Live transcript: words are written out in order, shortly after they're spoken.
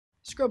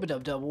Scrub a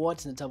dub dub,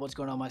 what's in the tub? What's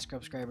going on, my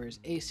scrub subscribers?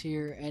 Ace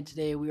here, and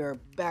today we are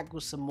back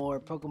with some more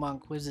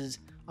Pokemon quizzes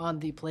on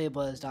the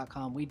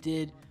playbuzz.com. We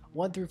did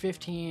 1 through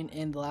 15,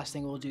 and the last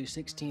thing we'll do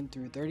 16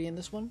 through 30 in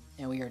this one.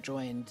 And we are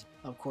joined,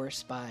 of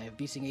course, by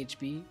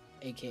Vsinghb,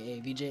 aka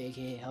VJ,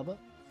 aka Helba,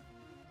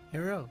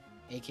 Hero.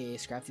 aka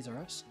Scrafties R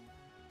Us.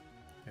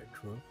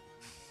 True.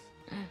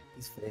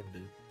 He's fame,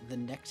 dude. The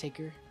Neck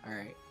Taker.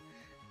 Alright.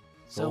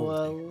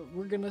 So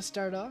we're gonna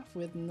start off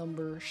with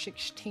number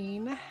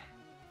 16.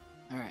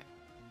 Alright.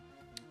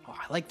 Oh,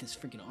 I like this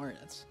freaking art.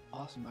 That's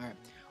awesome. Alright.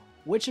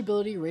 Which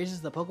ability raises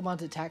the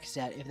Pokemon's attack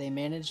stat if they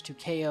manage to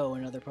KO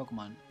another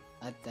Pokemon?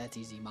 That's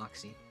easy.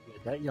 Moxie. Yeah,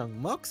 that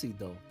young Moxie,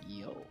 though.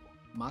 Yo.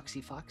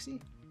 Moxie Foxy?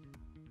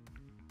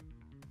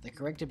 The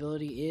correct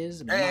ability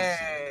is Moxie.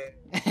 Hey!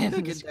 And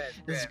Look at that.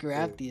 this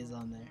Scrafty is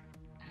on there.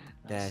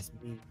 That's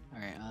me.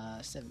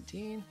 Alright,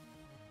 17.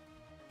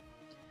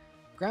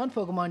 Ground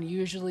Pokemon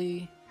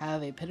usually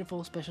have a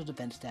pitiful special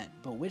defense stat,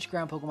 but which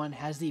ground Pokemon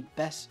has the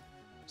best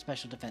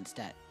special defense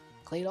stat?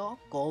 Claydol,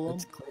 Golem,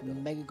 It's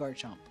Claydol. Mega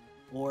Garchomp,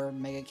 or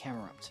Mega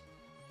Camerupt?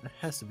 That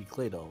has to be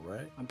Claydol,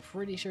 right? I'm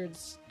pretty sure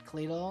it's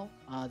Claydol.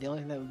 The only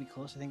thing that would be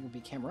close, I think, would be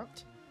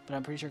Camerupt, but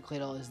I'm pretty sure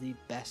Claydol is the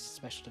best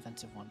special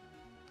defensive one.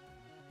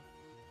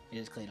 It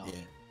is Claydol.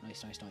 Yeah.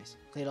 Nice.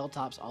 Claydol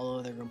tops all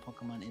other ground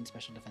Pokemon in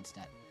special defense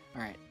stat.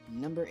 Alright,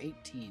 number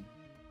 18.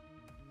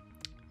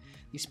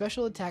 The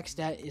special attack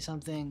stat is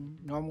something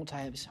normal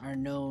types are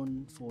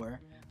known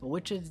for, but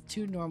which of the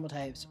two normal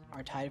types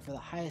are tied for the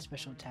highest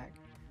special attack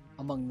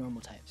among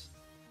normal types?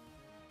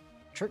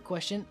 Trick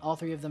question, all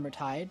three of them are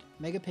tied.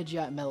 Mega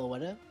Pidgeot and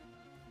Meloetta,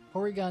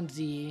 Porygon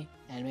Z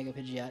and Mega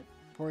Pidgeot,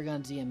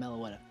 Porygon Z and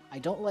Meloetta. I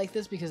don't like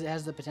this because it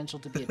has the potential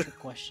to be a trick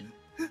question.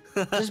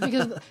 Just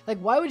because, like,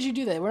 why would you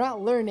do that? We're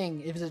not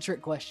learning if it's a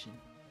trick question.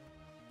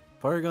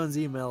 Porygon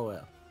Z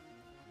Meloetta.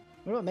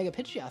 What about Mega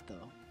Pidgeot,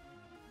 though?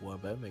 What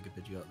about Mega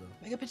Pidgeot, though?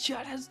 Mega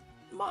Pidgeot has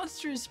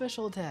monstrous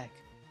special attack.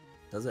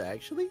 Does it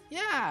actually?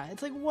 Yeah,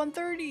 it's like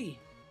 130.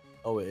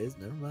 Oh, it is?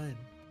 Never mind.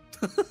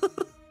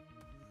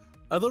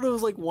 I thought it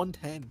was like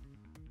 110.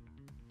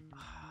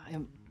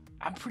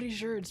 I'm pretty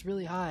sure it's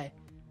really high.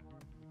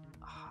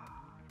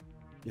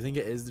 You think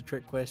it is the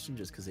trick question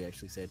just because they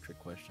actually said trick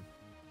question?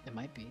 It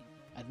might be.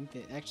 I think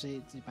that actually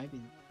it might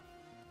be.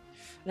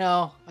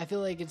 No, I feel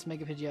like it's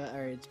Mega Pidgeot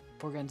or it's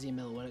Porygon Z and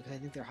Meloetta because I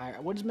think they're higher.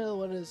 What is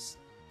Meloetta's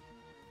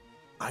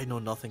I know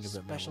nothing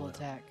about special Meloetta.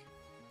 attack?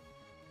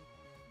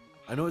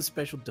 I know its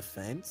special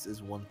defense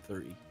is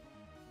 130.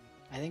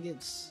 I think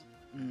it's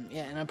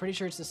yeah, and I'm pretty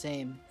sure it's the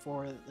same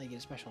for like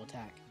its special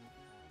attack.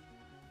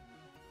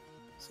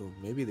 So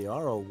maybe they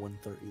are all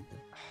 130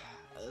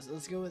 then.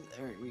 Let's go with.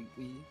 All right,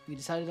 we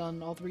decided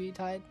on all three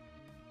tied.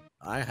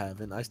 I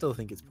haven't. I still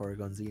think it's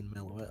Porygon Z and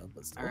Meloetta,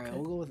 but still, All right, okay.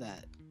 we'll go with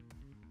that.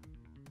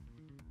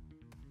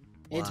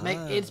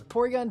 Wow. It's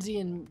Porygon Z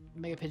and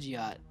Mega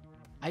Pidgeot.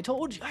 I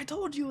told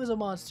you it was a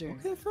monster.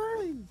 Okay,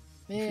 fine.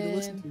 You should have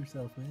listened to Man,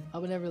 yourself, man.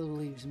 Hubba never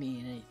believes me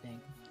in anything.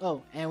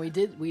 Oh, and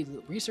we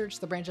researched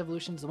the branch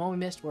evolutions. The one we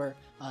missed were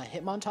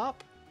Hitmontop,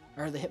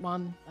 or the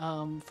Hitmon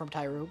from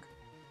Tyrogue.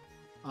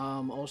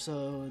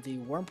 Also the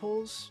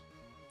Wurmples,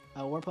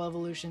 Wurmple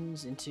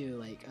evolutions into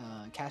like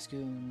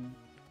Cascoon,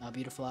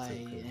 Beautifly,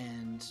 So cool.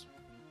 and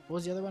what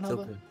was the other one, So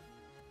Hubba? good.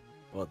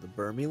 What, the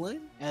Burmy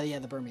line? Yeah,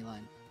 the Burmy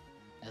line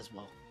as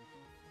well.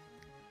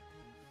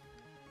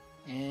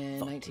 And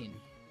Fuck 19. Burmy.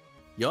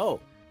 Yo!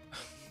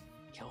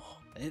 Yo,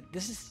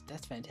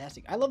 that's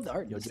fantastic. I love the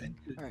art in Yo, this thing.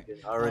 Gen 2. All right.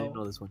 I already Oh.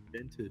 know this one.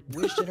 Gen 2.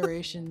 Which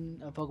generation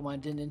of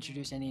Pokemon didn't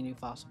introduce any new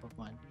fossil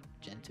Pokemon?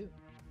 Gen 2.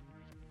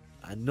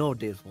 I know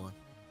this one.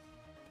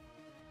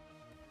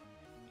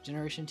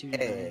 Generation 2 did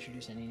not Hey.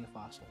 introduce any new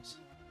fossils.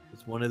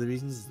 It's one of the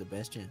reasons it's the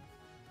best gen.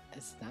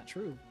 That's not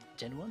true.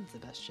 Gen 1 is the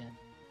best gen.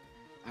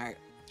 Alright.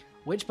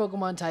 Which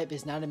Pokemon type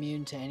is not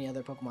immune to any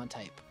other Pokemon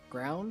type?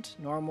 Ground,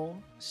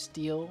 normal,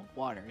 steel,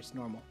 water. It's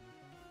normal.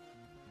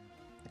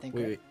 I think.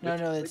 Wait, right? wait,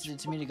 No, which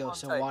it's immune to go, Pokemon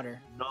so type?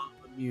 water. Not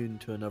immune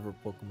to another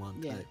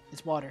Pokemon Yeah, type.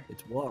 it's water.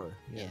 It's water.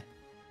 Yeah. Yeah.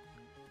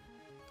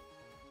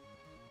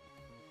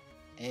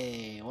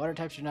 Hey, water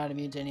types are not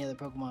immune to any other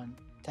Pokemon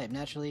type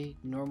naturally.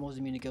 Normal is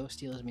immune to ghost,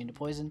 steel is immune to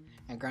poison,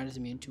 and ground is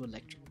immune to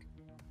electric.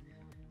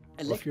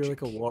 What if you're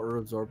like a water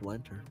absorbed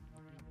lantern?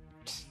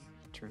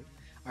 True.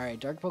 Alright,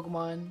 dark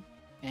Pokemon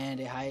and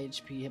a high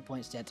HP hit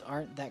point stats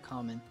aren't that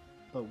common,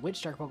 but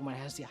which dark Pokemon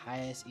has the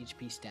highest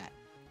HP stat?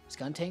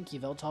 Skuntank,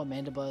 Yveltal,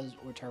 Mandibuzz,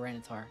 or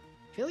Tyranitar?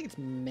 I feel like it's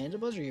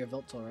Mandibuzz or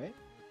Yveltal, right?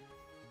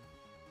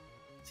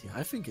 See,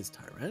 I think it's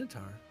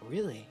Tyranitar.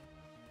 Really?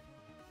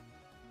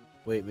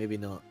 Wait, maybe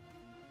not.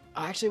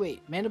 Actually,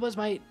 wait. Mandibuzz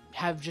might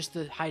have just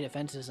the high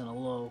defenses and a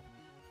low,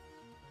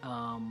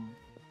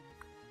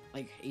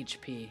 like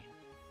HP.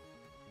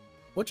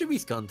 What should be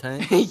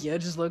Skuntank? Yeah,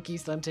 just low-key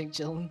Stuntank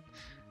chilling.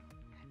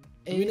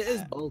 I mean, it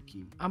is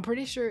bulky. I'm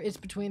pretty sure it's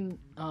between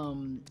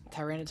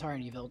Tyranitar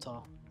and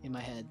Yveltal in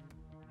my head.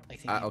 Like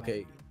thinking about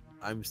Okay,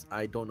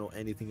 I don't know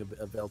anything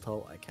about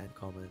Veltal. I can't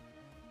comment.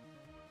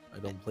 I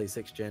don't play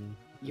 6th gen.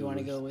 it. You want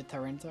to Brewers. go with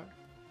Tyranitar?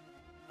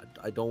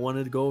 I don't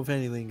want to go with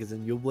anything because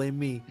then you'll blame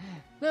me.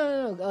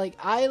 No. Like,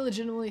 I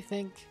legitimately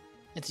think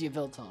it's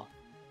Yveltal.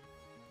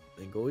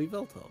 Then go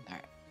Yveltal.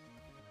 Alright.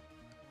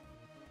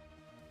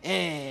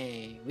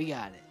 Hey, we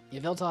got it.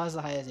 Yveltal has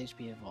the highest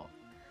HP of all.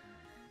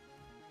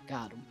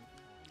 Got him.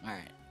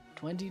 Alright.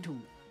 22.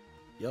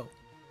 Yo.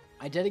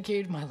 I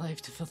dedicated my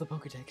life to fill the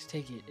Pokedex.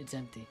 Take it. It's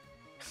empty.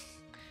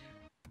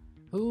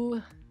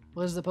 Who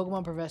was the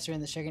Pokemon professor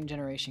in the second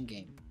generation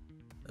game?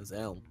 That's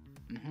Elm.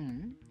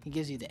 He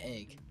gives you the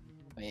egg.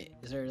 Wait,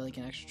 is there like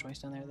an extra choice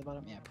down there at the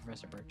bottom? Yeah,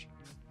 Professor Birch.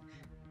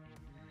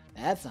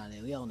 That's not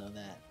it. We all know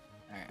that.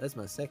 Alright. That's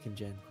my second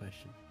gen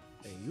question.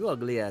 Hey, you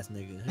ugly ass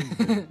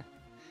nigga.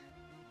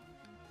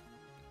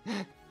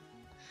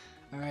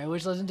 Alright,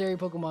 which legendary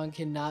Pokemon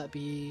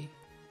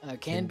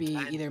can be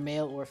either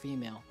male or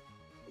female?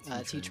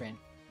 T-Train.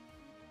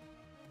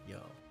 Yo.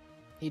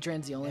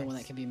 Heatran's the only one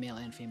that can be male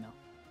and female.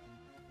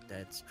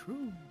 That's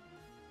true.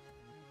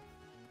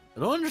 I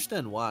don't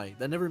understand why.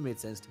 That never made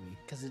sense to me.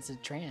 Because it's a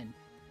Tran.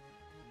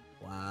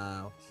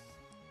 Wow.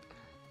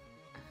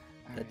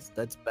 Right.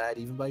 That's bad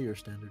even by your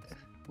standards.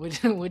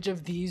 Which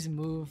of these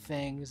move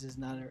fangs is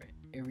not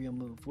a real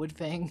move?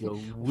 Woodfang? Yo,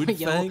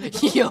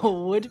 Woodfang? Yo,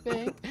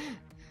 Woodfang?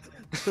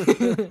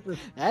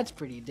 That's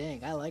pretty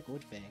dang. I like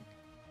Woodfang.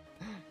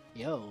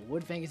 Yo,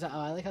 Woodfang is not... Oh,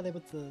 I like how they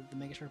put the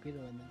Mega Sharpedo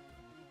in there.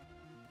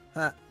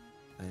 Ha.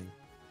 Dang.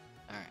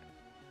 Alright.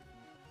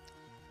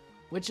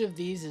 Which of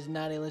these is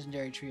not a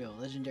legendary trio?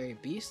 Legendary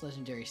beasts,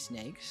 legendary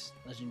snakes,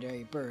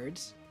 legendary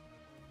birds,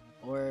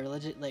 or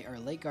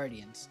lake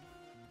guardians?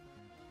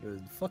 Yo,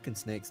 fucking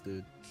snakes,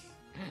 dude.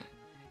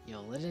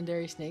 Yo,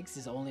 legendary snakes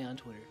is only on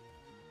Twitter.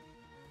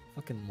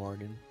 Fucking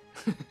Morgan.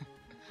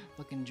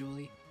 Fucking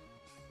Julie.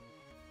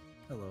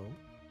 Hello.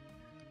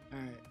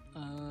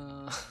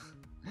 Alright,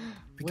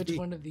 which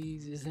one of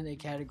these isn't a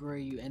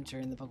category you enter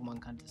in the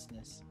Pokemon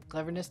contestness?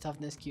 Cleverness,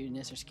 toughness,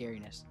 cuteness, or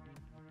scariness?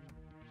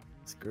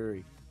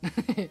 Scurry.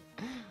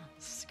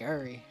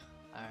 Scurry.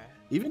 Alright.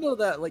 Even though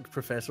that like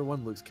professor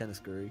one looks kind of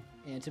scurry.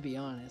 And to be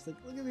honest, like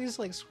look at these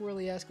like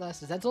swirly ass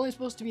glasses. That's only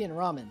supposed to be in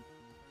ramen.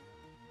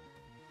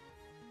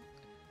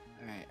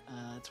 Alright,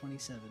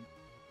 27.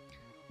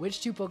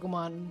 Which two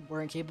Pokemon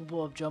were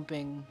incapable of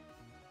jumping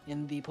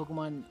in the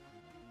Pokemon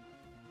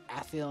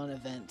Athleon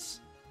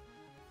events?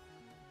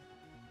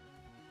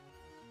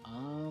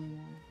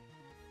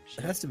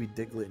 It has to be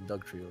Diglett and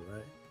Dugtrio,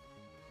 right?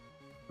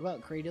 What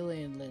about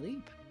Cradily and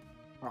Lileep?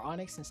 Or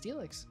Onyx and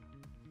Steelix?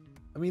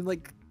 I mean,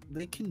 like,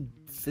 they can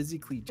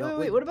physically jump.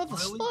 Wait, like, what about the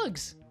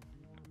slugs?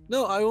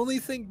 No, I only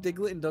think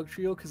Diglett and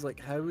Dugtrio because, like,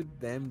 how would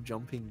them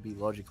jumping be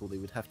logical? They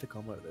would have to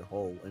come out of their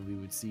hole and we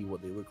would see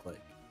what they look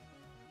like.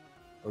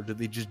 Or do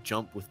they just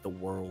jump with the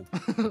world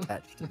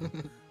attached to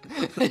them?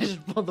 They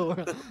just pull the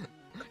world.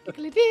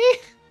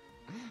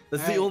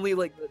 That's the only,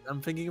 like,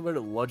 I'm thinking about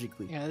it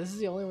logically. Yeah, this is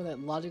the only one that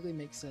logically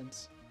makes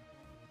sense.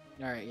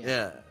 Alright,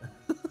 Yeah.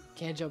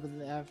 Can't jump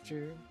in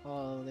after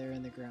while they're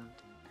in the ground.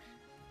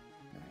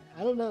 Alright,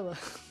 I don't know.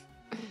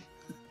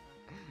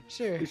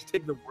 Sure. Just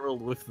take the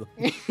world with them.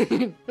 You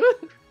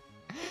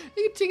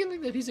can take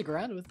a piece of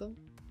ground with them.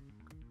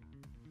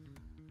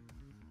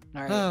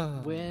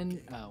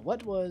 Alright,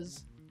 what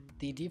was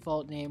the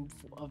default name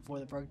for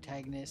the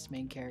protagonist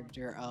main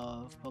character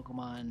of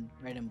Pokemon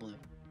Red and Blue?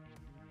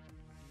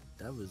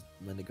 That was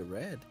Meniga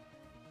Red.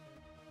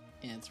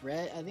 And it's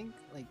Red, I think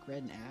like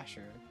Red and Ash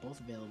are both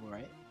available,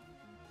 right?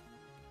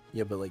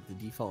 Yeah, but like the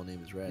default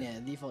name is Red. Yeah,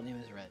 the default name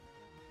is Red.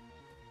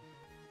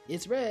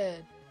 It's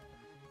Red!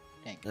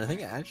 Dang. And I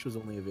think Ash was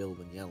only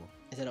available in yellow.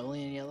 Is it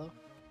only in yellow?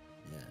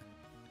 Yeah.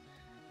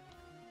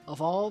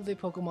 Of all the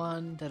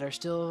Pokemon that are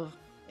still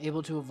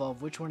able to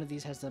evolve, which one of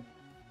these has the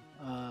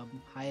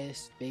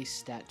highest base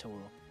stat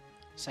total?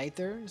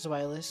 Scyther,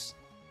 Zweilous,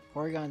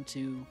 Porygon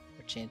 2,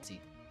 or Chansey?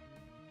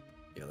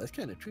 Yeah, that's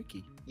kind of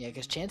tricky. Yeah,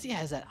 because Chansey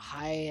has that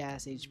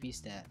high-ass HP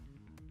stat.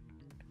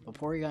 But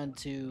Porygon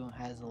 2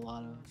 has a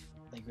lot of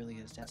like really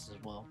good stats as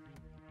well.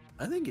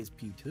 I think it's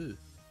P2. You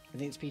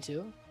think it's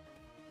P2?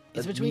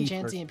 That's It's between me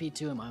Chansey and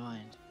P2 in my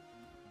mind.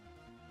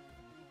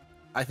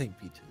 I think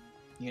P2.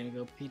 You gonna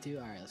go P2?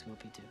 Alright, let's go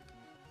P2.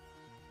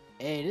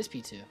 Hey, it is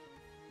P2.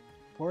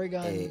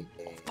 Porygon, Hey.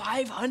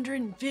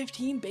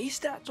 515 base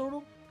stat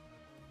total?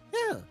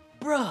 Yeah.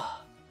 Bruh,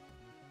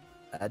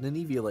 Add an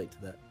Eviolite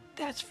to that.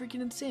 that's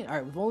freaking insane.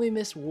 Alright, we've only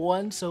missed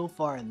one so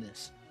far in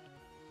this.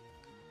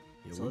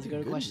 Yeah, So we're let's go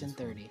doing to good question this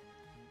one. 30.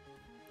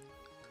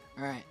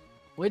 Alright.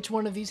 Which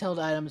one of these held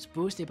items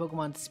boosts a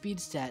Pokemon's speed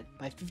stat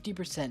by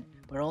 50%,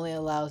 but only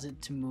allows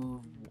it to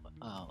move...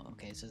 Oh,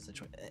 okay, so it's a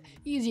choice.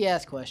 Easy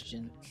ass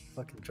question.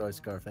 Fucking Troy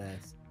Scarf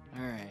ass.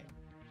 Alright.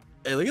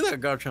 Hey, look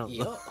at that Garchomp.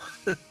 Yo.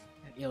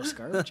 Yo,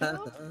 Scarf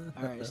Chomp?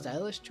 Alright,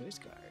 stylish choice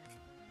card.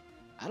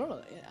 I don't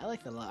know. I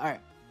like that a lot. Alright.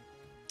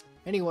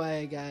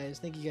 Anyway, guys,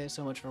 thank you guys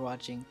so much for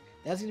watching.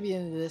 That's going to be the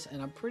end of this,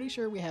 and I'm pretty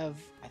sure we have,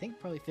 I think,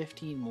 probably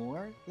 15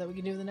 more that we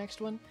can do in the next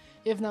one.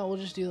 If not, we'll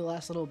just do the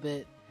last little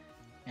bit.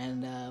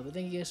 And, but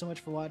thank you guys so much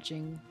for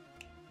watching.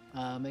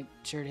 Make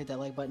sure to hit that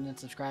like button and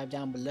subscribe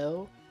down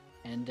below.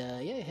 And,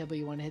 yeah, Hibba,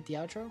 you want to hit the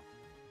outro?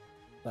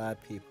 Bye,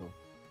 people.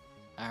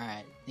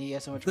 Alright. Thank you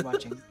guys so much for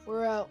watching.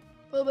 We're out.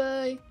 Bye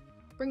bye.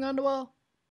 Bring on the wall.